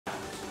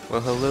Well,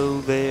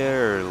 hello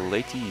there,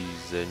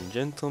 ladies and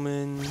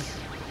gentlemen,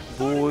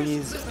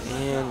 boys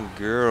and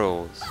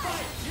girls.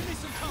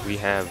 We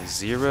have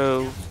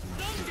Zero,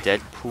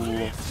 Deadpool,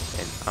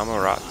 and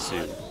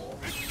Amaterasu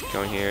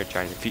going here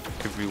trying to defeat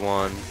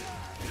everyone,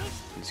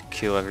 just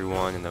kill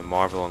everyone in the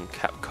Marvel and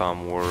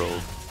Capcom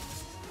world.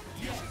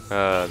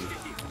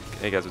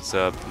 Hey guys, what's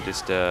up? I'm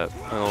just playing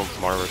a little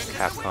Marvel vs.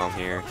 Capcom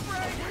here.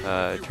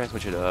 Trying to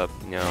switch it up.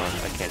 You know,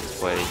 I can't just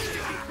play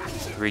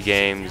 3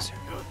 games.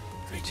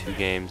 2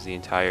 games the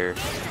entire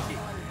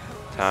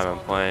time I'm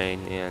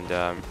playing, and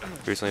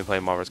recently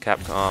played Marvel vs.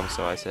 Capcom,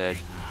 so I said,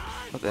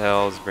 what the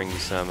hell, let's bring you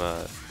some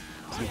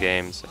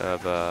games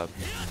of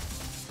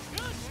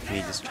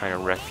me just trying to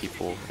wreck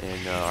people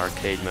in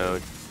arcade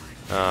mode.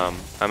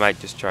 I might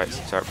just start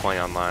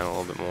playing online a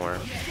little bit more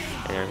and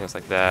everything else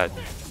like that.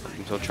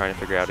 I'm still trying to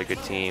figure out a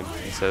good team,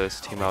 and so this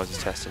team I was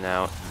just testing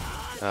out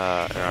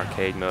in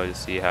arcade mode to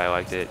see how I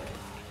liked it.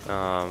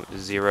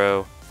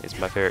 Zero is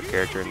my favorite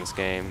character in this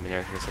game and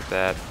everything like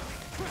that,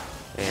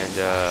 and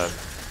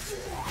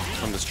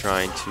I'm just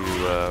trying to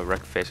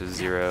wreck the face with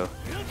Zero.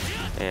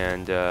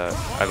 And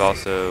I've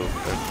also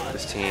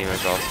this team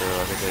is also,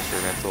 like I said,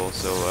 experimental,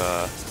 so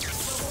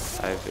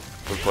I've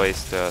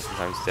replaced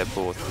sometimes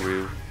Deadpool with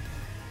Rue.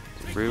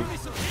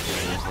 What's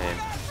his name?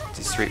 It's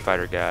a Street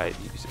Fighter guy.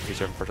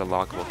 He's our first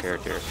unlockable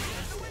character.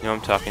 You know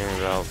what I'm talking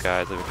about,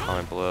 guys? Leave a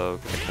comment below.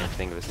 I can't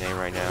think of his name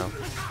right now.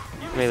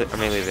 I may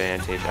leave the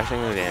annotation. Actually,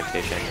 I'm going to leave the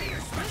annotation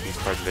in this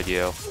part of the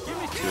video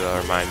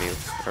to remind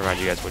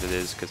you guys what it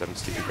is, because I'm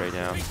stupid right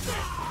now.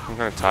 I'm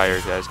kind of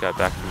tired. I just got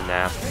back from a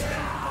nap.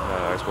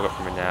 I just woke up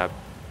from a nap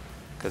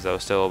because I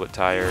was still a little bit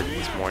tired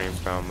this morning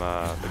from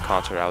the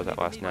concert I was at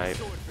last night.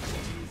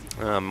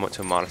 Went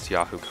to a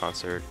Matisyahu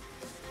concert.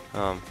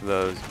 For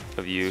those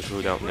of you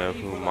who don't know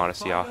who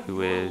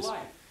Matisyahu is,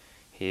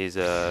 he's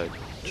a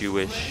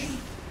Jewish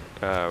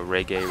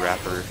reggae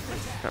rapper.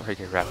 Not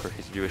reggae rapper,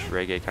 he's a Jewish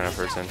reggae kind of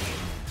person.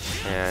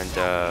 And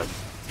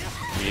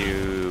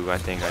I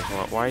think,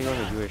 why are you going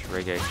to a Jewish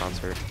reggae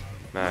concert,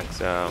 Max?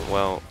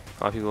 Well,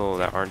 a lot of people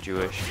that aren't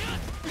Jewish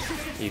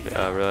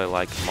really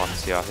like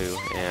Matisyahu,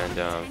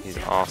 and he's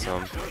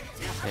awesome.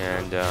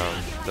 And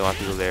a lot of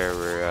people there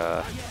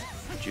were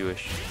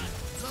Jewish.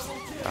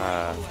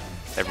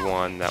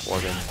 Everyone that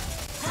wasn't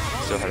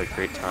still had a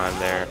great time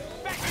there,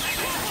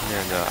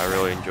 and I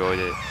really enjoyed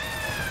it.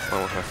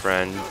 Went with my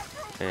friend,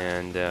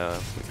 and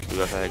we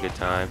both had a good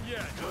time.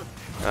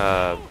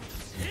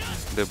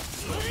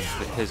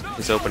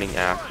 His opening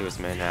act, he was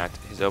the main act.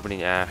 His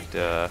opening act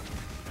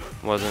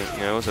wasn't,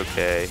 it was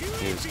okay.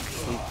 He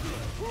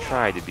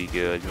tried to be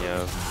good,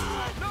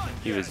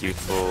 He was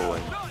youthful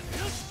and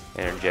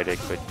energetic,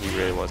 but he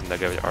really wasn't that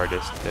good of an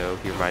artist, though.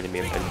 He reminded me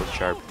of Edward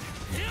Sharp.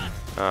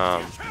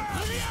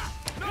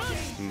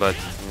 But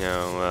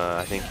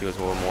I think he was a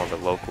little more of a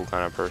local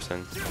kind of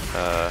person.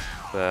 But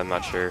I'm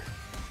not sure.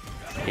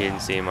 He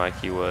didn't seem like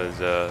he was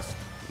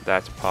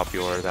that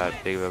popular,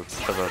 that big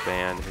of a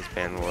band. His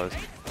band was.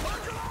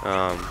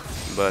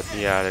 But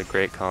yeah, I had a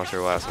great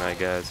concert last night,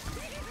 guys.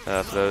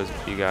 For those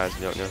of you guys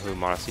who don't know who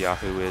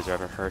Matisyahu is or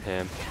haven't heard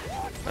him,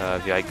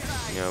 if you like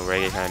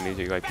reggae kind of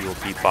music, you like people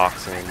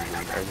beatboxing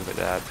and everything like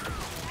that,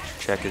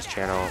 check his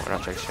channel, or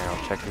not check his channel,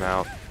 check him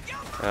out.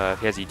 If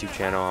he has a YouTube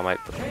channel, I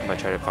might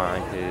try to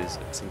find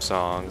some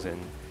songs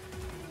and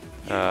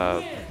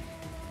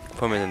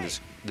put them in the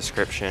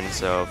description.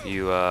 So if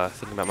you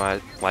think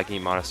about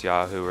liking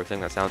Matisyahu or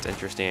think that sounds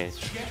interesting,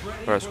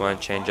 or just want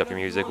to change up your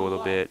music a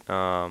little bit,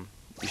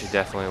 you should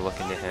definitely look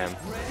into him.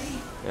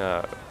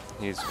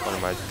 He's one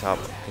of my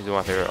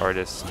favorite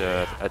artists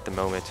at the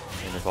moment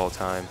and of all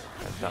time.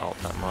 Not all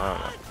time, I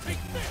don't know.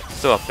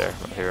 Still up there,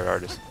 my favorite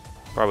artist.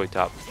 Probably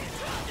top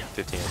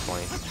 15 or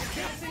 20.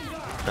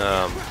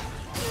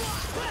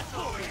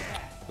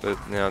 But,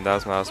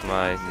 that was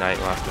my night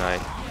last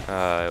night.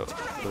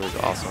 It was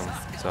awesome.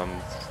 So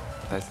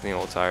I think a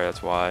little tired.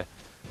 That's why I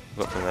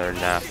went for another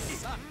nap.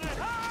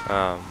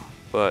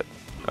 But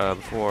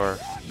before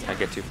I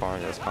get too far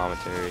into this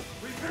commentary,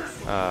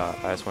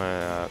 I just want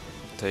to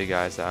tell you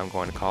guys that I'm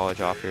going to college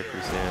off here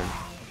pretty soon.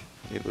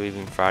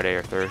 Leaving Friday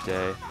or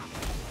Thursday.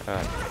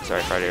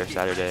 Friday or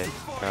Saturday.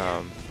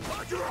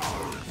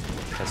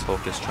 As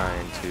focus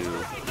trying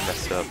to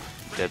mess up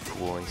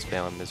Deadpool and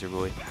spam him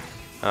miserably.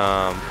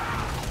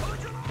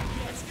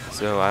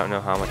 So I don't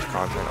know how much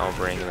content I'll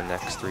bring in the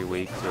next 3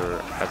 weeks,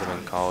 or as I'm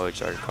in college,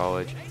 started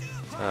college.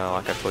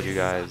 Like I told you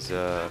guys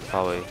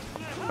probably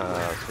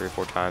 3 or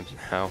 4 times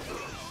now.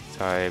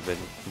 Sorry, but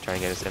I'm trying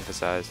to get this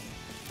emphasized.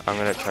 I'm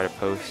going to try to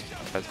post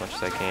as much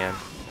as I can,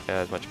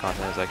 as much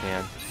content as I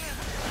can,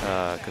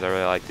 because I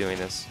really like doing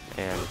this,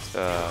 and it's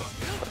a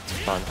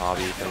fun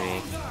hobby for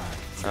me.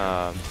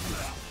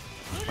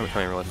 It's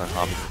becoming a really fun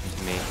hobby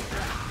to me,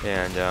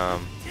 and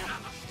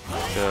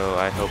so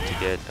I hope to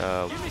get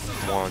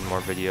one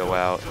more video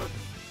out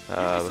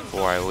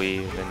before I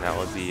leave, and that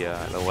would be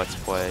the Let's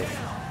Play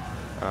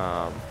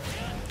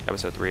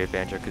Episode 3 of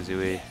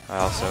Banjo-Kazooie. I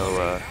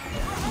also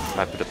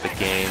might put up the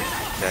game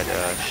that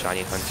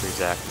Shiny Hunter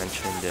Zach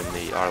mentioned in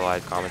the our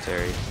live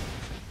commentary.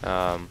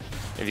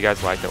 if you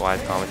guys like the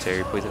live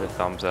commentary, please hit a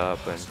thumbs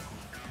up and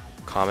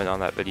comment on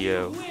that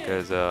video,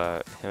 because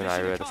him and I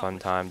really had a fun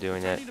time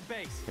doing it.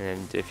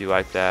 And if you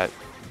like that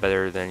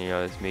better than, you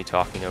know, it's me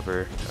talking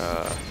over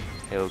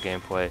Halo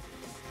gameplay,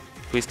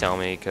 please tell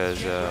me,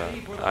 because I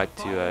like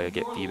to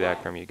get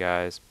feedback from you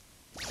guys.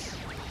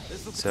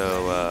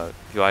 So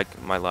if you like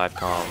my live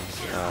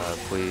comms,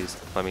 please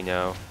let me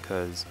know,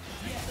 because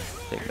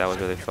I think that was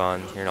really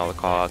fun, hearing all the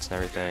callouts and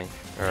everything.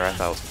 Or I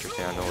thought it was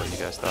interesting. I don't know what you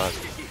guys thought.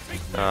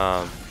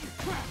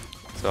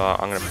 So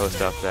I'm gonna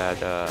post up that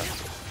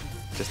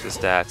just the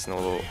stats and a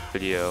little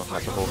video,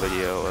 not the whole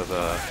video of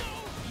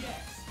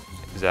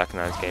Zach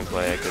and I's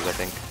gameplay, because I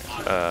think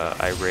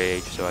I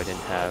raged, so I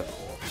didn't have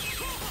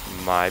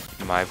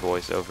my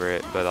voice over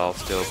it, but I'll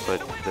still put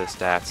the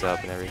stats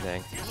up and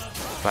everything.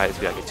 Might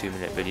be like a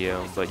 2-minute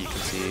video, but you can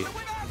see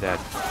that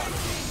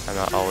I'm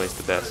not always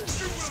the best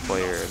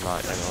player in my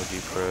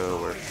MLG Pro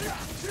or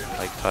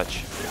like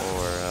Touch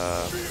or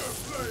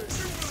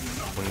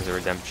Wings of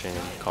Redemption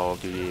and Call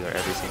of Duty, or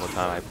every single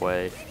time I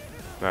play,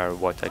 no matter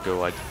what, I go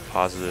like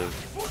positive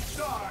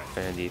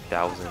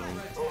 70,000.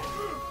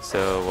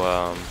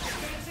 So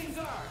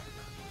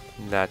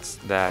that's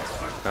that.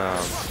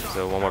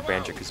 So one more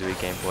Banjo-Kazooie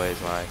gameplay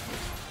is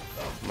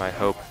my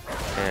hope.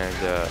 And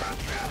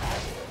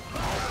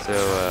so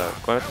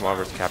going back to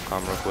Marvel vs.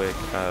 Capcom real quick,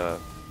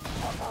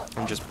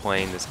 I'm just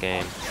playing this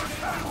game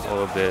a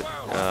little bit.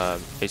 I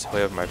used to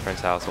play over at my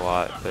friend's house a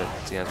lot, but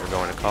since we're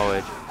going to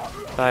college,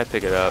 I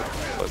pick it up.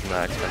 It wasn't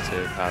that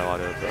expensive. Had a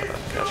lot of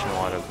cashing a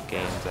lot of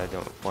games I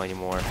don't play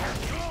anymore.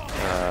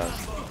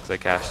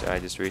 Because I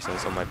just recently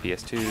sold my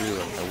PS2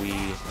 and my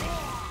Wii.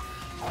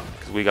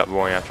 Because we got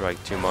boring after like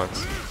 2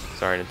 months.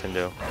 Sorry,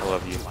 Nintendo, I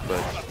love you,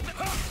 but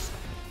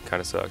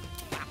kind of sucked.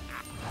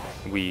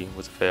 Wii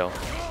was a fail.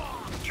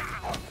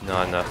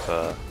 Not enough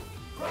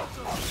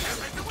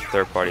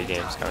third-party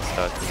games, kind of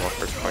sucked. More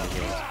first-party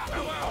games.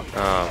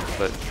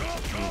 But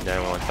I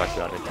don't want to talk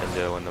about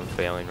Nintendo and them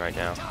failing right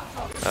now.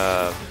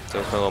 So it's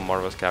been a little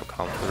Marvel vs.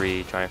 Capcom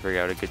 3, trying to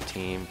figure out a good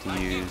team to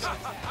use,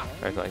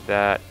 everything like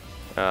that.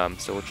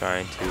 Still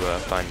trying to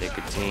find a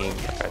good team,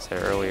 like I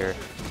said earlier.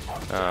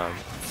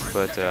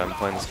 But I'm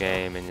playing this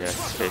game in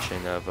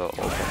anticipation of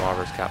Ultimate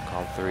Marvel vs.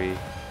 Capcom 3,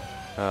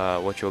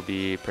 which will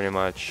be pretty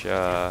much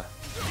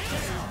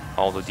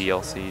all the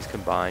DLCs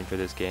combined for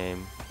this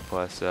game,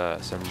 plus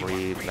some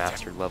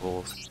remastered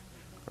levels,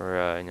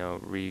 or you know,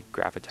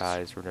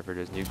 re-graphatized, or whatever it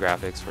is, new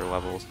graphics for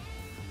levels.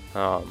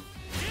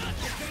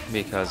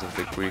 Because of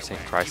the recent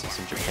crisis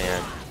in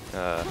Japan,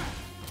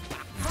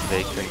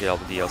 they couldn't get all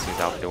the DLCs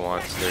out they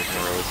want, so they're going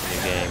to release a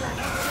new game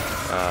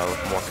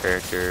with more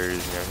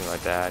characters and everything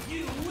like that.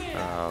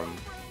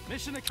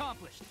 Mission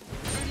accomplished.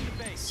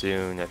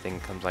 Soon, I think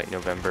it comes like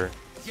November.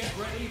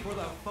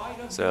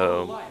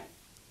 So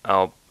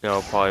I'll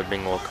probably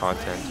bring more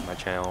content to my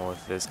channel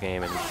with this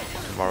game and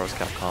tomorrow's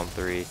Capcom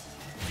 3.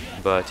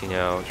 But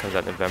it comes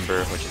out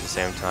November, which is the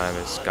same time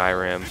as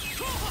Skyrim.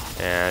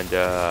 And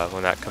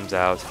when that comes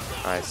out,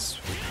 I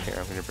swear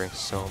I'm gonna bring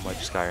so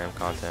much Skyrim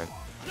content.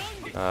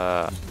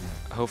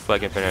 Hopefully I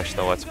can finish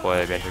the Let's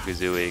Play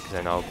Banjo-Kazooie, because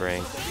then I'll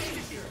bring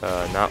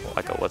not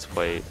like a Let's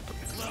Play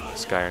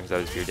Skyrim, because that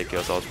would be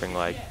ridiculous. I'll just bring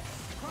like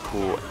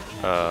cool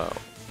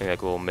maybe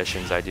like little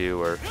missions I do,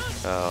 or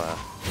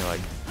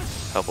like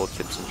helpful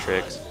tips and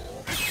tricks.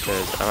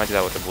 Because I might do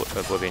that with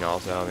Oblivion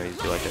also. I'll maybe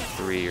do like a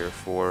 3 or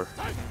 4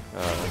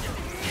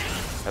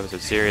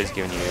 episode series,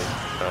 giving you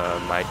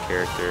my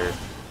character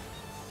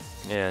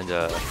and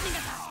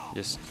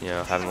just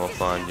having a little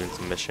fun, doing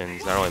some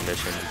missions. Not only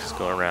missions, just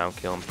going around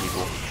killing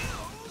people.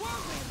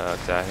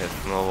 Cause I hit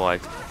level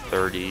like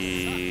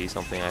 30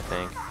 something, I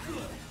think.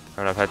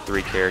 And I've had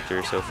 3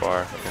 characters so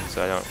far, and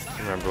so I don't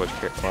remember which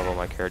level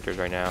my character is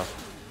right now.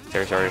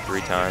 I started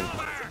 3 times.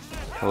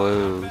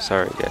 Hello,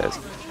 sorry guys.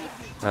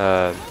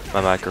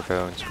 My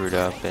microphone screwed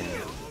up, and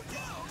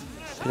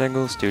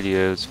Technical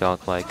Studios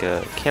felt like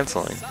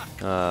canceling,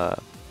 or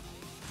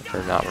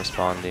not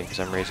responding for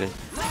some reason.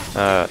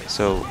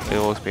 So it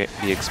will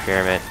be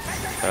experiment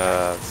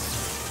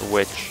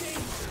which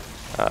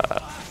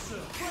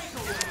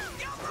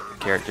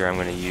character I'm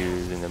going to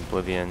use in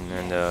Oblivion,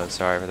 and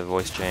sorry for the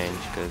voice change,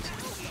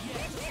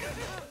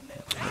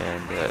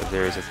 and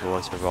there is a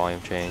voice for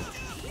volume change.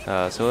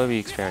 So let me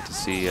experiment to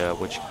see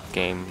which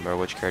game or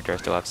which character I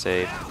still have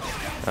saved.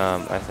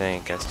 I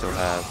think I still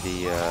have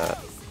the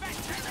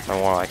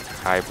more like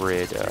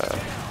hybrid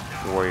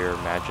warrior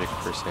magic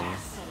person,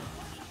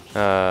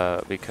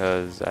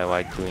 because I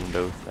like doing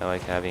both. I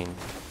like having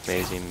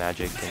amazing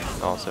magic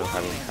and also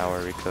having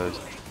power, because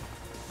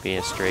being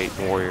a straight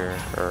warrior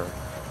or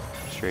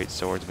straight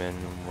swordsman,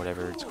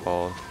 whatever it's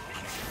called,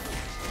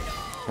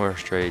 or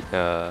straight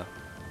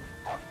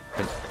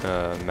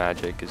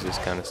magic is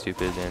just kind of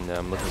stupid, and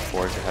I'm looking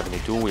forward to having a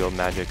dual wield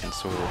magic and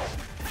sword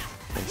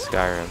in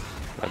Skyrim.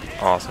 That'd be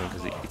awesome,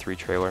 because the E3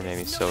 trailer made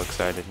me so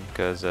excited,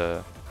 because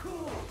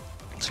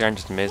Skyrim's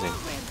just amazing,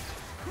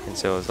 and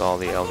so is all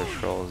the Elder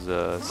Scrolls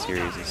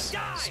series.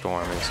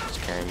 Storm is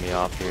just carrying me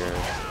off here.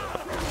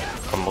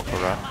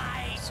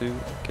 Kumbukarasu,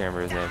 can't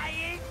remember his name.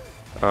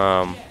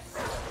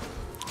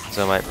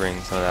 So I might bring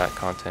some of that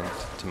content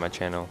to my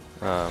channel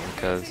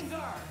because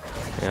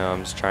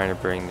I'm just trying to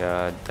bring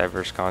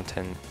diverse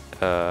content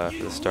for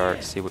the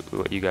start. See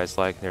what you guys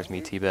like. There's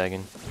me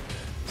teabagging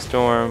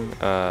Storm.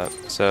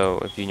 So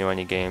if you know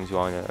any games you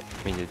want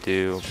me to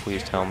do,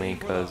 please tell me,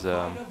 because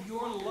I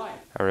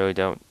really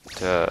don't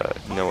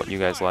know what you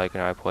guys like,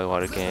 and I play a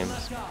lot of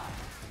games.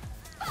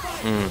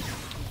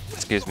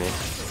 Excuse me,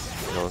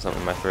 a little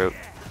something in my throat.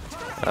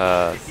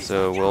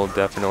 So we'll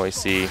definitely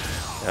see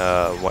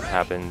what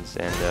happens,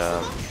 and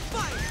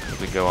as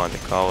we go on to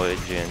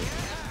college and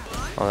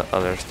all that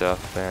other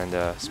stuff.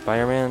 And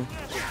Spider-Man,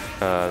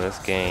 this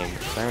game,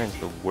 Spider-Man's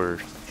the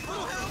worst.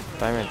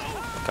 Spider-Man's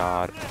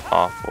god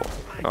awful.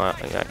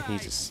 Yeah,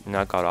 he's just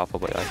not god awful,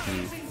 but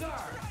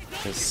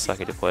he's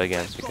sucky to play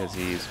against, because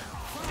he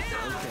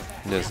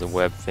does the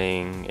web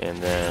thing and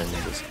then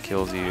just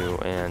kills you.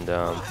 And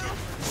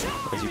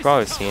as you've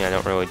probably seen, I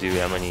don't really do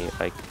that many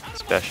like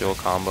special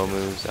combo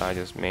moves. I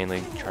just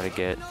mainly try to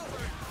get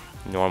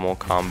normal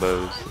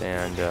combos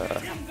and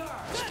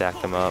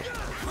stack them up,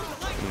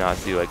 not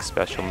do like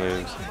special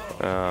moves.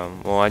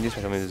 Well, I do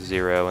special moves with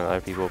Zero and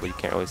other people, but you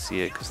can't really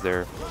see it because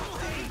they're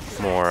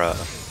more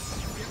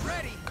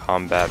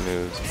combat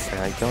moves, and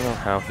I don't know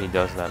how he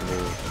does that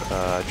move.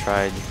 I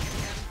tried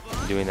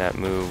doing that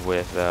move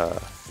with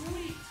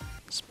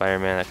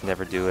Spider-Man. I can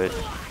never do it.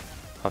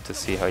 I'll have to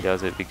see how he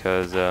does it,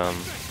 because I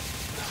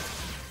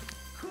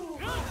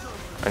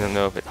don't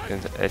know if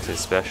it's a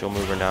special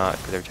move or not,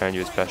 because every time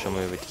you do a special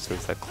move, it just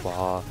does that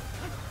claw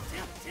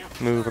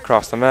move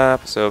across the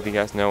map. So if you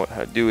guys know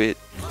how to do it,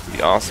 it'd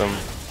be awesome.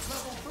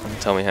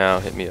 Tell me how,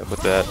 hit me up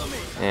with that.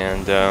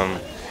 And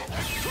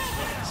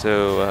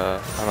so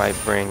I might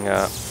bring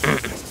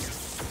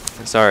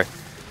sorry,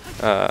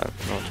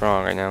 what's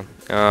wrong right now?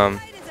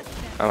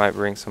 I might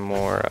bring some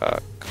more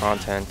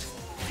content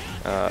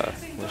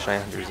with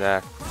Shiny Hunter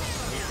Zach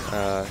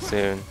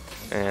soon,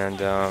 and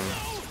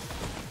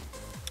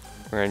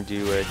we're gonna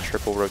do a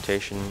triple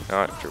rotation,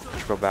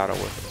 triple battle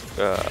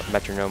with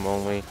metronome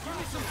only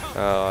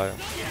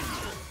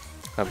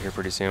up here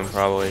pretty soon,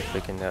 probably, if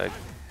we can get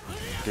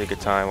a good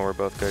time when we're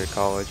both good at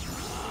college.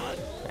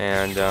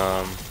 And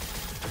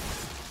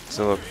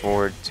so look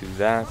forward to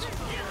that,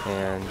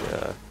 and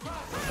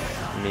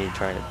me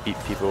trying to beat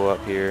people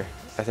up here.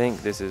 I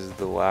think this is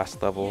the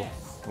last level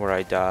where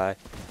I die,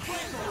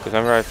 because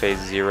whenever I face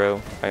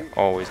Zero, I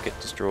always get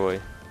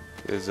destroyed,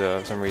 because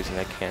for some reason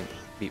I can't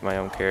beat my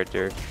own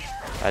character.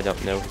 I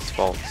don't know his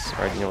faults,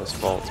 or I know his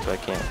faults, but I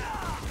can't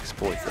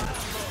exploit them.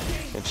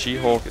 And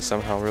She-Hulk is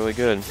somehow really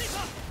good,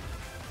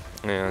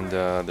 and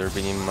they're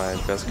beating my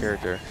best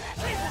character.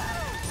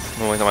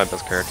 Well, he's not my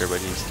best character, but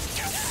he's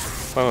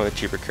one of the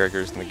cheaper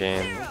characters in the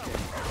game,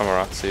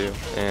 Amaratsu,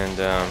 and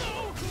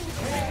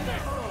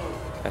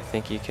I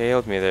think he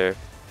KO'd me there.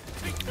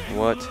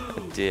 What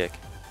a dick.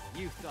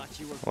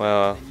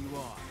 Well,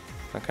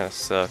 that kind of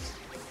sucks.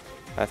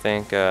 I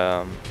think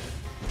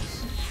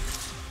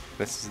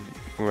this is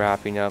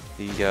wrapping up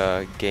the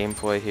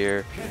gameplay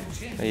here.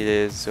 It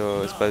is,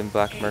 so it's been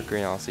Black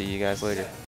Mercury, and I'll see you guys later.